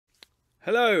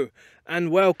Hello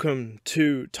and welcome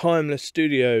to Timeless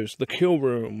Studios, the Kill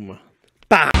Room.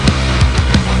 Bah!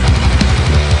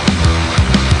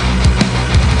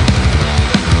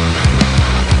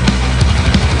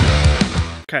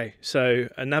 Okay, so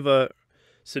another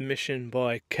submission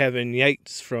by Kevin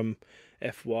Yates from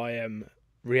FYM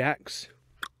Reacts.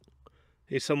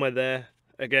 He's somewhere there.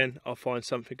 Again, I'll find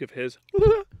something of his.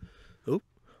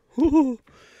 Oh.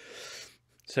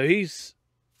 So he's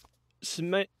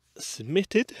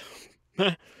submitted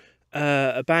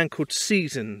a band called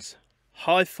Seasons,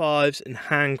 High Fives and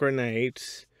Hand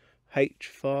Grenades,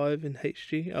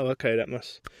 H5&HG. Oh, okay, that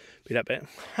must be that bit.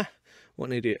 What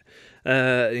an idiot.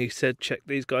 He said, check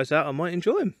these guys out, I might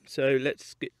enjoy them. So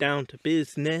let's get down to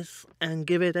business and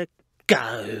give it a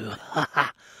go.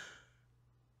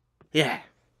 Yeah.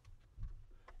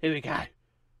 Here we go.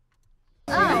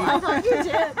 Oh, I thought you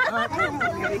did.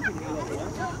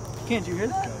 Can't you hear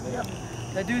that? Yep.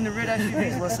 That dude in the red SUV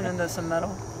is listening to some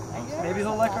metal. Maybe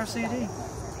he'll like our CD.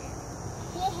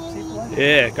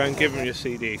 Yeah, go and give him your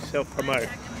CD. Self-promote.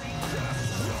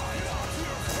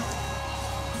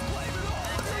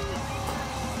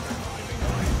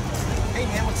 Hey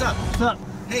man, what's up? What's up?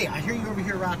 Hey, I hear you over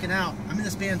here rocking out. I'm in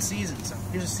this band Seasons.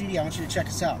 Here's a CD. I want you to check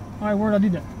us out. All right, word, I'll do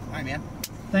that. All right, man.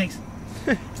 Thanks.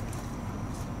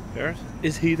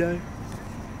 Is he though?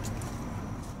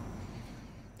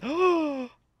 Oh!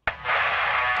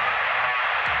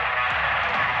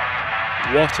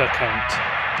 What a cunt.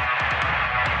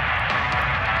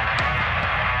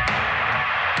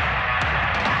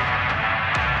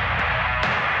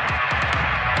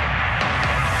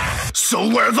 So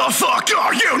where the fuck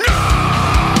are you now?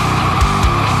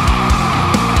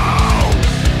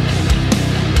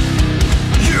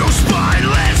 You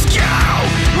spineless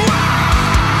coward!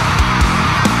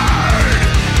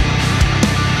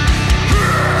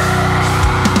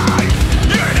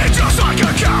 It ain't just like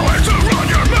a coward to run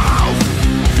your mouth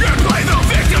and play the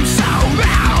victim so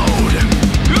loud.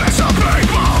 It's a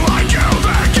people like you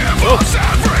that give us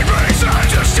every reason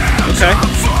to stand up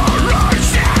for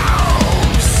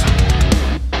ourselves.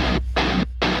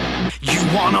 You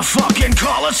wanna fucking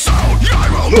call it so? I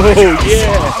will make you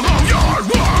swallow your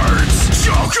words.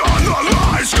 Choke on the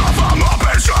lies, cough them up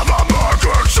and shove them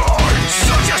marker toys.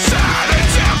 Such a sad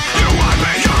attempt, you hide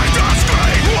behind the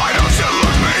screen. Why don't you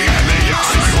look me in the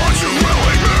eyes? Say what you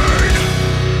really mean.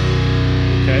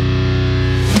 Okay.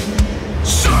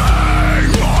 Say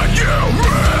what you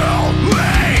really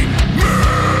mean.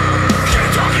 Keep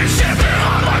talking shit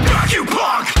behind my back, you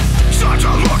punk. Start to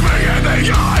look me in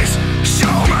the eyes. Show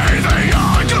me the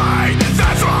ugly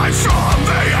that thrives from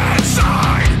the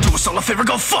inside. Do us all a favor,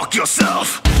 go fuck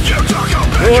yourself. You talk a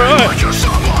big game like you're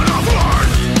someone of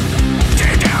worth.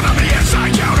 Deep down on the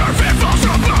inside, counterfeit falls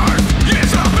to burn.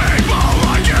 It's a people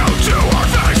like you to our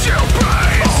face you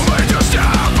praise, only to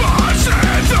stab us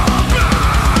in the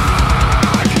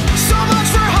back. So much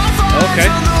for high fives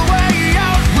on the way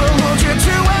out. We'll hold you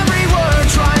to every word,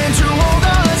 trying to hold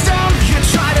us down. You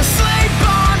try to sleep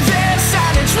on this,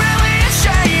 and it's really a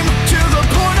shame. To the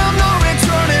point of no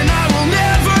return, and I will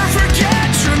never forget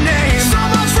your name. So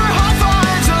much for high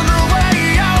fives on the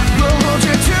way out. We'll hold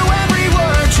you to every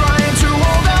word, trying to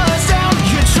hold us down.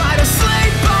 You try to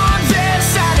sleep on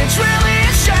this, and it's really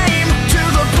a shame. To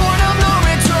the point of no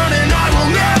return, and I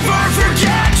will never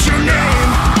forget your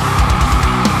name.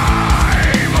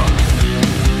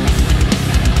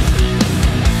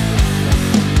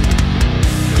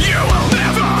 You will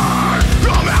never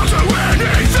amount to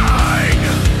anything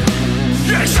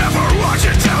except for what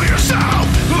you tell yourself.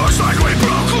 Looks like we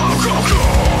broke local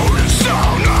code, so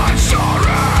not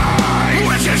sorry.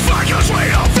 Which is fine 'cause we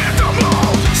don't fit the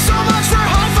mold. So much for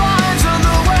high fives on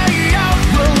the way out.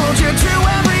 We'll hold you to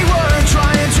every word,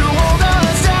 trying to hold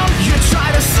us down. You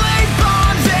try to sleep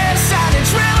on this, and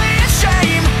it's really a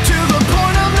shame. To the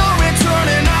point of no return,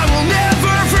 and I will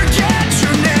never forget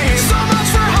your name. So much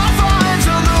for high fives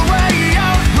on the way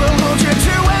out. We'll hold you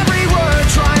to every word,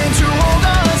 trying to hold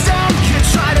us down. You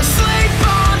try to sleep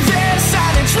on this,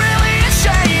 and it's really a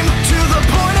shame. To the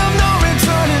point of no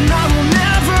return, and I will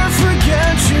never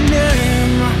forget your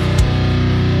name.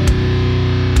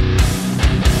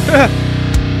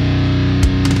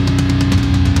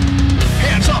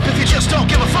 Hands up if you just don't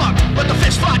give a fuck. Let the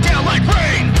fist fly down like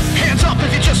rain. Hands up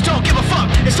if you just don't give a fuck.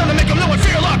 It's time to make them know and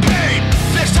feel like pain.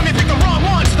 This time you pick the wrong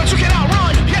ones that you can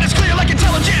outrun. Yet it's clear like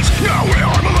intelligence. Now we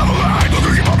are malevolent. Look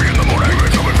at you puppy in the morning. We're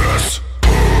coming this.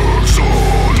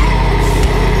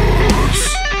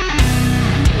 Excellence.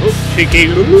 Oh, cheeky.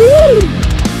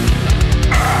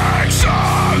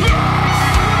 Excellence.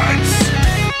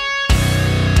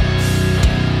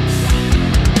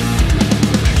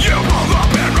 You pulled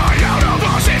up and right out of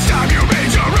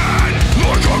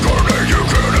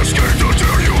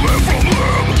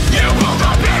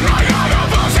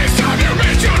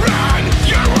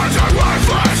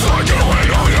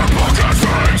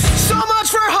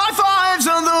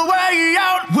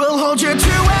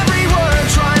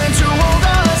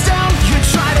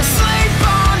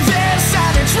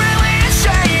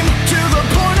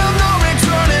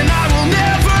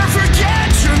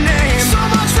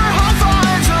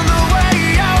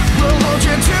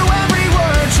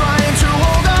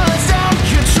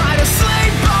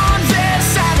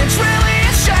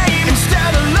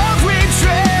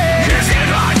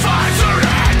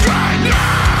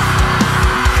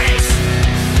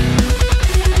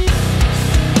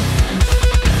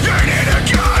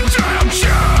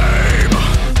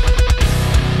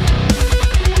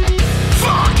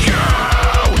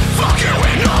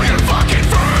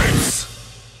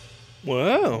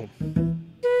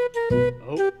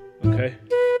Okay.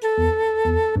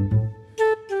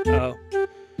 Oh.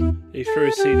 He threw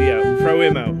his CD out. Throw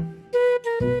him out.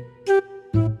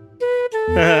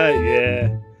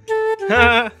 Yeah.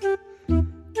 Ha!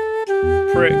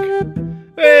 Prick.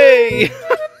 Hey!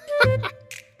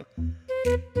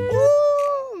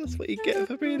 Oh, that's what you get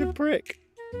for being a prick.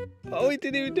 Oh, he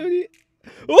didn't even do it.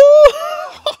 Oh!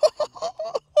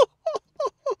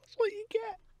 That's what you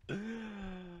get.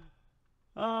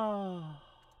 Oh.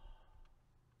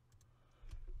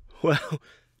 Well,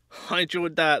 I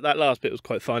enjoyed that. That last bit was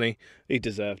quite funny. He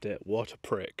deserved it. What a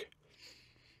prick.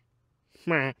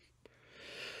 Well,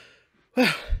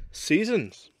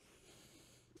 Seasons.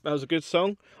 That was a good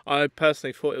song. I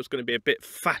personally thought it was going to be a bit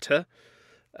fatter,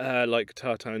 like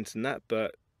guitar tones and that,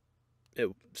 but it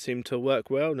seemed to work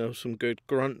well. There was some good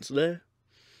grunts there.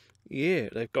 Yeah,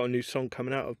 they've got a new song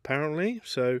coming out apparently,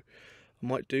 so I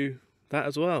might do that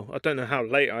as well. I don't know how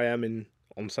late I am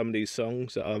on some of these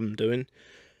songs that I'm doing.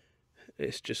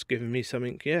 It's just giving me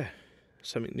something, yeah,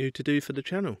 something new to do for the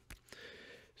channel.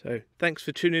 So thanks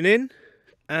for tuning in,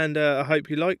 and I hope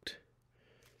you liked.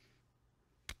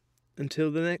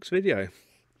 Until the next video.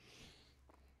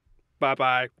 Bye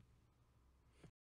bye.